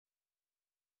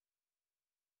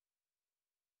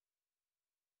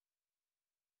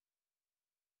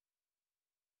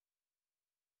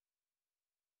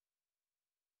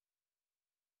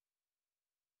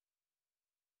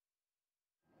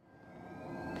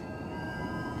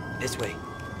This way.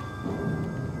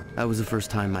 That was the first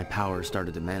time my power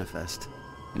started to manifest.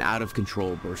 An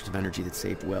out-of-control burst of energy that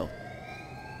saved Will.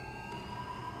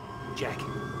 Jack,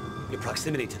 your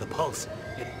proximity to the pulse,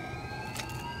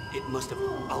 it must have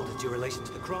altered your relation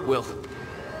to the chrono. Will,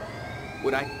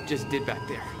 what I just did back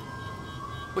there,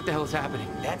 what the hell is happening?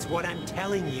 That's what I'm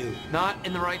telling you. Not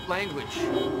in the right language.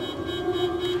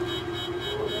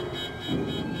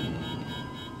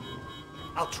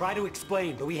 I'll try to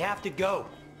explain, but we have to go.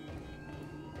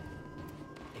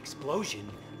 Explosion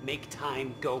make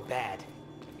time go bad.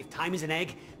 If time is an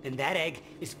egg, then that egg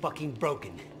is fucking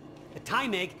broken. The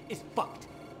time egg is fucked.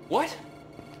 What?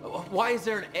 Why is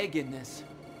there an egg in this?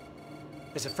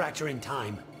 There's a fracture in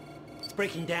time. It's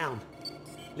breaking down,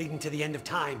 leading to the end of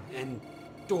time, and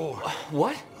door.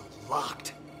 What?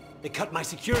 Locked. They cut my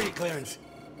security clearance.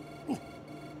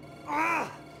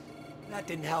 Ah! That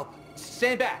didn't help.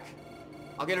 Stand back.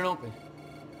 I'll get it open.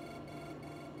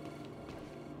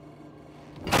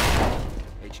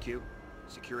 HQ,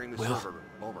 securing the Will, server room.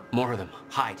 Over. More of them.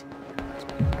 Hide.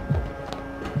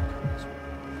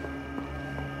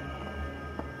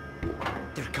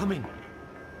 They're coming.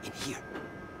 In here.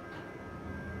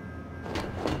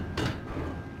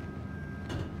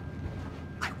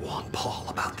 I warned Paul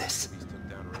about this.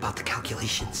 About the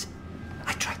calculations.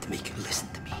 I tried to make you listen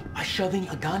to me. By shoving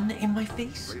a gun in my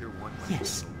face?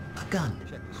 Yes, a gun.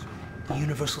 The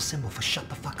universal symbol for shut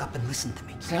the fuck up and listen to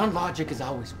me. Sound logic is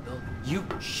always, Will. You...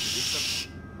 Shh.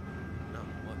 No,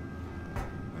 what?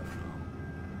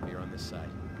 You're on this side.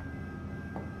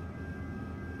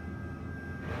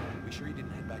 We sure you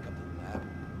didn't head back up to the lab?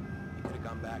 You could have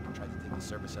gone back and tried to take the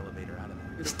service elevator out of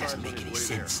there. This doesn't make any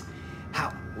sense.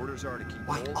 How? Orders are to keep.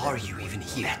 Why are you even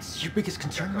here? That's your biggest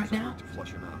concern right now? To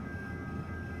flush him out.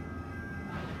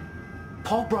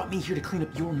 Paul brought me here to clean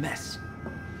up your mess.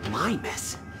 My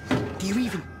mess? Do you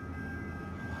even...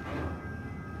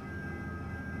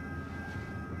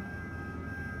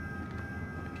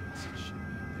 I can't see shit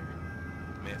back there.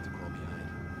 May have to crawl behind.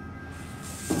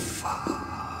 Fuck.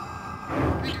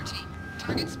 Raider team,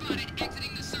 target spotted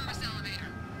exiting the service elevator.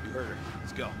 You heard her.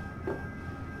 Let's go.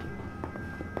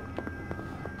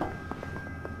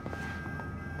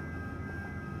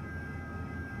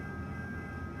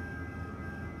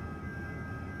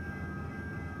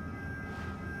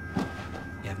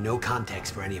 You have no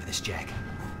context for any of this, Jack.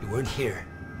 You weren't here.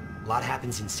 A lot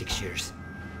happens in 6 years.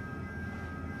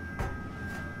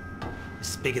 This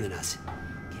is bigger than us.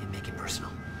 Can't make it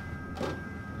personal.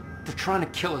 They're trying to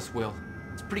kill us, Will.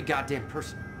 It's pretty goddamn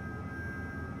personal.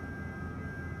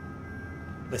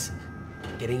 Listen,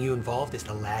 getting you involved is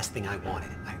the last thing I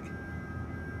wanted.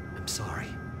 I'm sorry.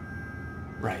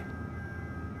 Right.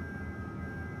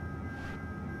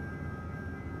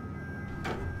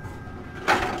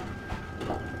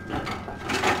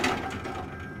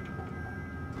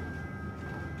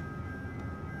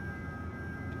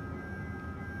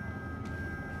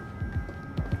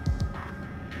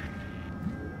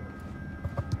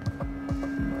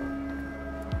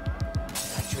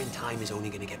 Time is only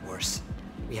gonna get worse.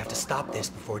 We have to stop this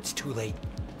before it's too late.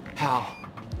 How?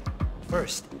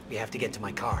 First, we have to get to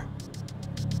my car.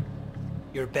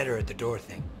 You're better at the door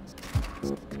thing.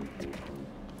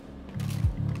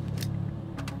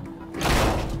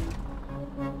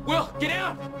 Will, get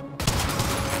down!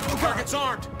 Target's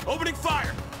armed! Opening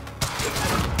fire!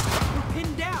 We're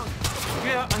pinned down!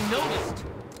 Yeah, I noticed.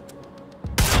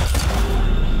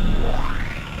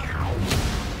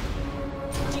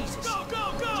 Jesus. Go,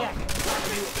 go, go! Jack.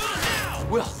 Go now!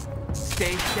 Will,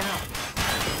 stay down.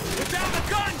 Put down the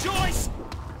gun, Joyce!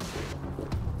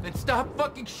 Then stop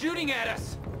fucking shooting at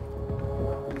us!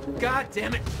 God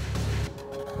damn it!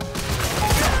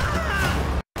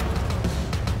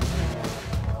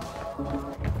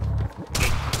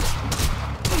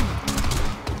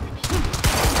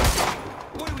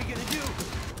 What are we gonna do?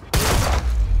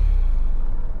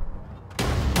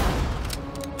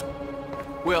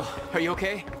 Will, are you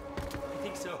okay? I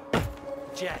think so.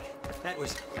 Jack, that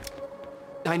was...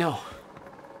 I know.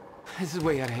 This is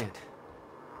way out of hand.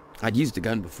 I'd used a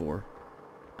gun before.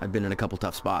 I'd been in a couple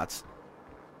tough spots.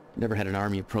 Never had an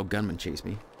army of pro gunmen chase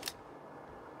me.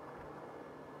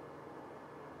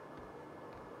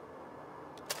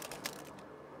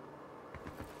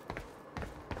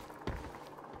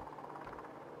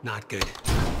 Not good.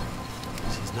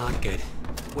 This is not good.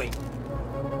 Wait.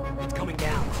 It's coming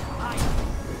down.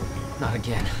 Not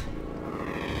again.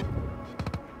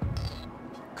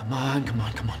 Come on, come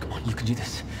on, come on, come on. You can do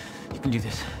this. You can do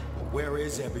this. Where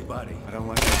is everybody? I don't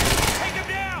like it. Take him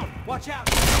down! Watch out!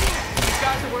 These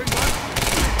guys are where you are.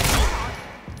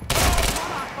 We're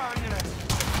not firing at us.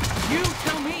 You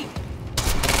tell me.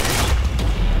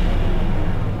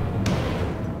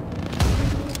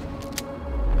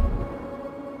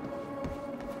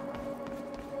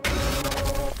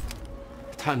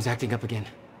 Time's acting up again.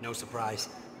 No surprise.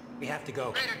 We have to go.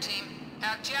 Raider team,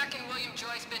 have Jack and William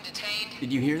Joyce been detained?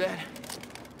 Did you hear that?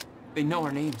 They know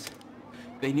our names.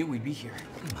 They knew we'd be here.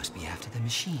 We must be after the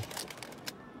machine.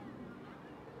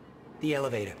 The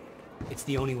elevator. It's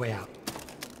the only way out.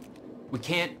 We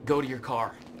can't go to your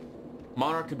car.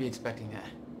 Monarch could be expecting that.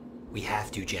 We have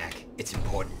to, Jack. It's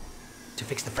important. To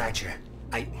fix the fracture,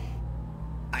 we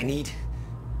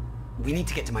need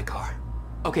to get to my car.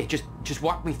 Okay, just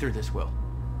walk me through this, Will.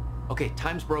 Okay,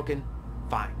 time's broken.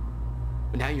 Fine.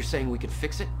 But now you're saying we could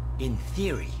fix it? In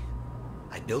theory,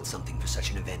 I built something for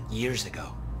such an event years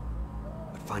ago.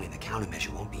 But finding the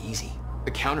countermeasure won't be easy.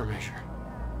 The countermeasure?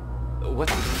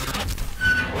 What?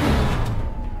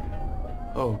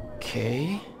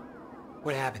 Okay.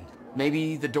 What happened?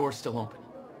 Maybe the door's still open.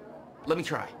 Let me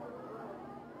try.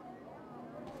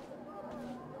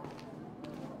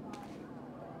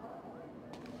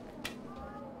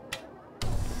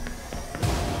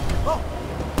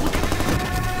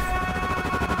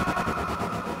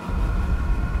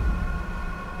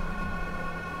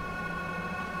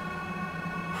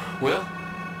 Will?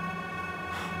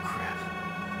 Oh, crap.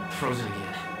 Frozen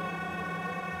again.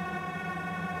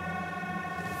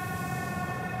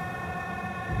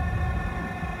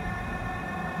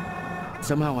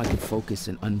 Somehow I could focus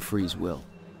and unfreeze Will.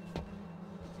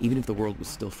 Even if the world was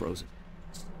still frozen.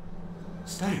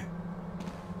 Stunner.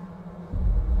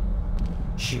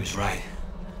 She was right.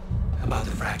 About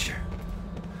the fracture.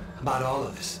 About all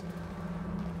of this.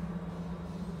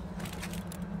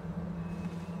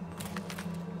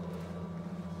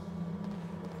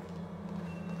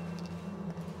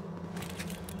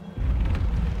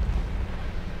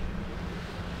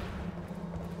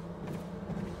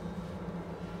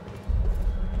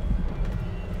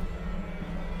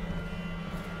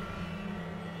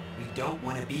 Don't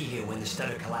want to be here when the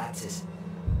stutter collapses.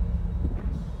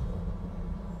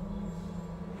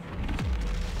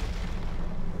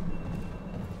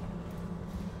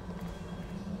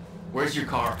 Where's your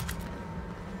car?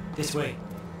 This way.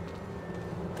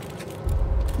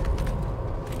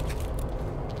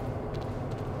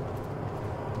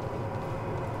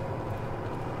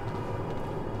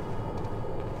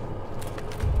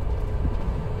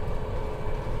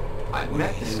 I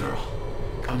met this girl.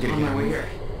 I'm getting on my way here.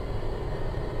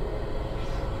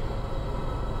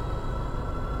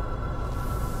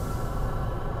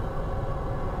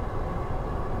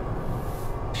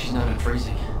 She's not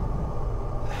unfreezing.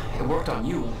 It worked on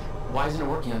you. Why isn't it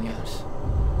working on the others?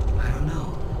 I don't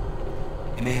know.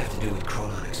 It may have to do with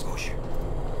chronon exposure.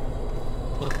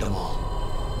 Look at them all.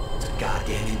 It's a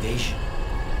goddamn invasion.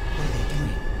 What are they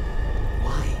doing?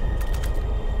 Why?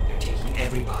 They're taking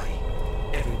everybody,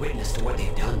 every witness to what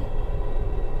they've done.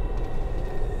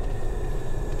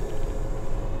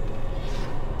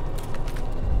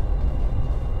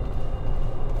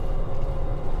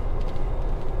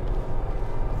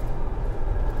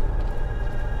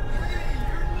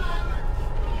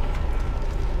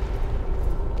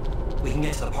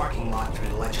 Get to the parking lot through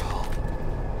the lecture hall.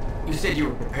 You said you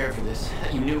were prepared for this,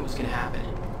 that you knew it was gonna happen.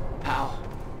 How?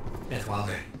 Beth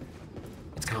Wilder.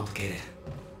 It's complicated.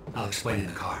 I'll explain in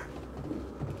the car.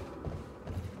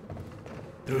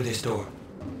 Through this door.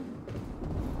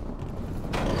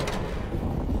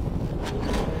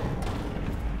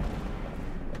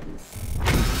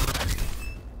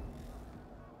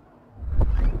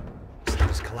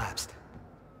 Stuff's collapsed.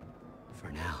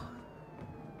 For now.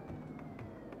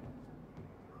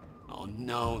 Oh,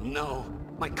 no.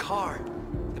 My car.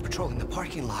 They're patrolling the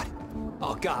parking lot.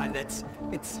 Oh, God, it's...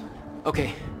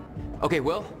 Okay,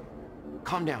 Will.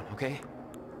 Calm down, okay?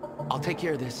 I'll take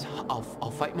care of this.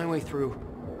 I'll fight my way through.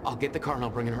 I'll get the car and I'll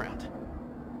bring it around.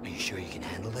 Are you sure you can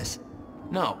handle this?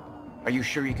 No. Are you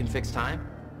sure you can fix time?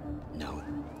 No.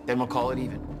 Then we'll call it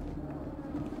even.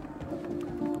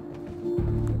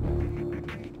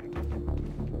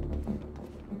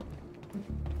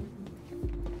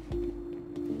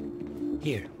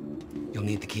 Here. You'll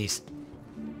need the keys.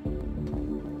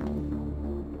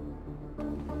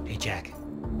 Hey, Jack.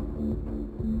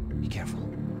 Be careful.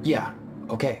 Yeah,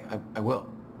 okay, I will.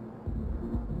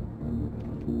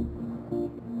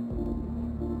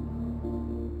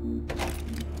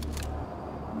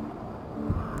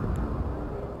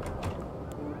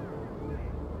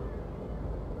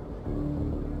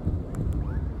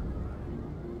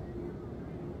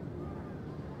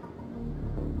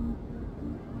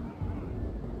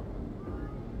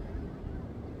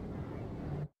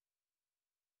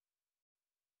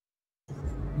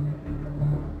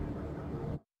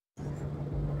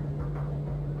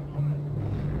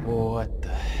 What the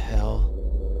hell?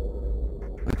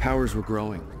 My powers were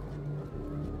growing.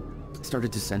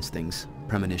 started to sense things,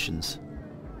 premonitions.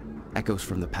 Echoes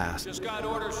from the past. Just got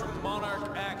orders from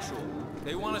Monarch Actual.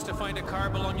 They want us to find a car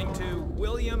belonging to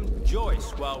William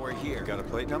Joyce while we're here. Got a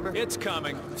plate number? It's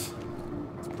coming. It's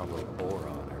probably boron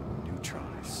or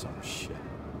neutron or some shit.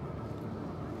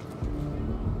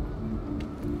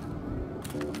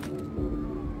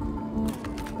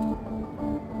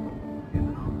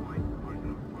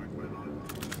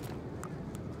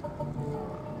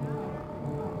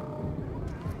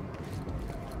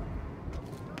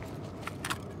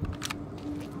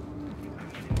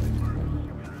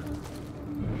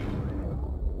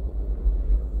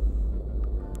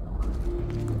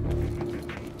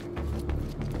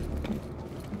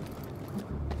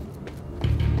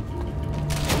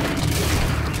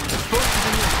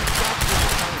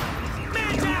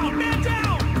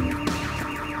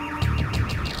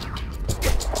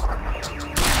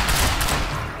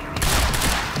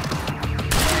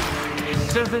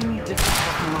 Seven different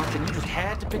fucking lots, and you just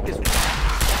had to pick this one.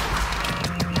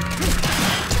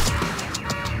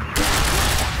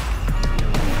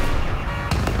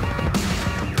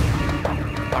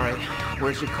 All right,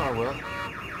 where's your car, Will?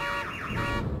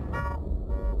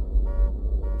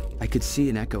 I could see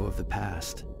an echo of the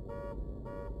past.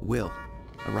 Will,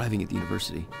 arriving at the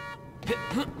university.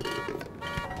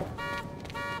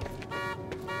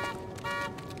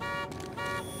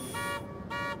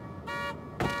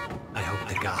 I hope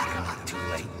to God I'm not too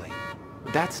late.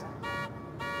 That's...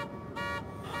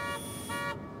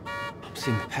 I'm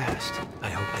seeing the past. I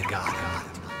hope to God I'm not.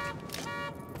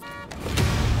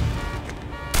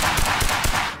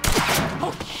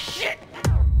 Oh, shit!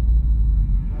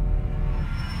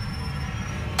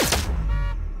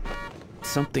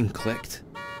 Something clicked.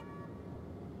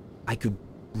 I could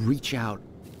reach out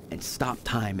and stop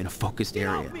time in a focused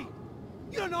area. Help me!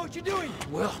 You don't know what you're doing!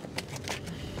 Will.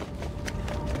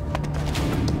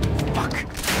 Fuck.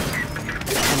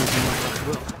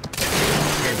 Will.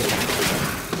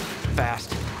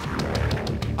 Fast.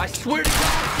 I swear to God,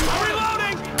 I'm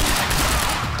reloading!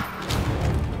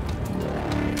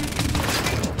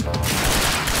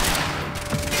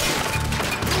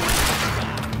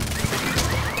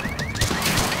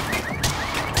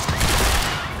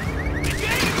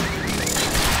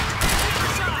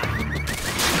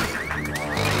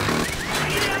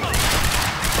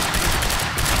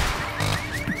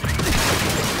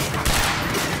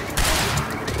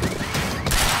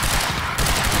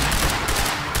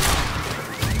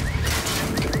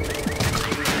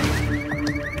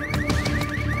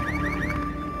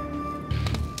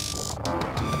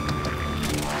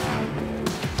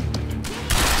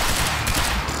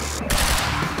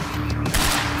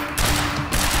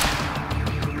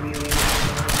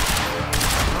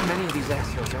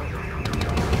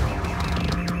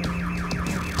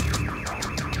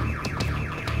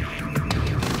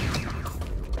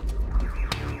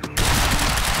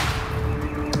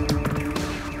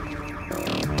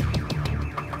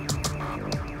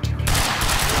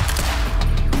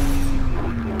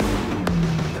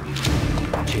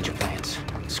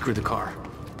 Screw the car.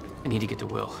 I need to get to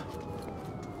Will.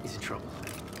 He's in trouble.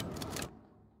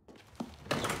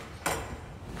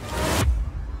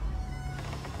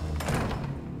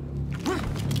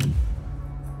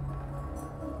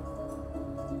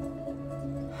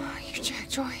 You're Jack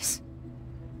Joyce.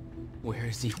 Where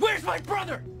is he? Where's my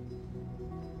brother?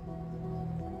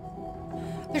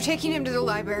 They're taking him to the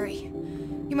library.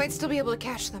 You might still be able to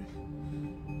catch them.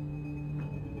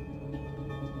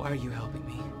 Why are you helping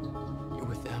me? You're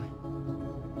with them.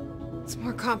 It's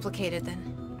more complicated than...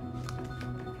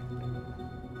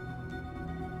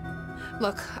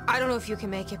 Look, I don't know if you can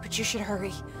make it, but you should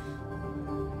hurry.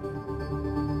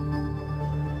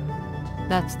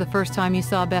 That's the first time you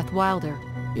saw Beth Wilder.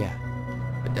 Yeah,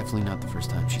 but definitely not the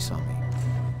first time she saw me.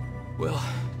 Will.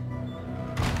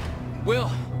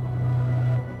 Will!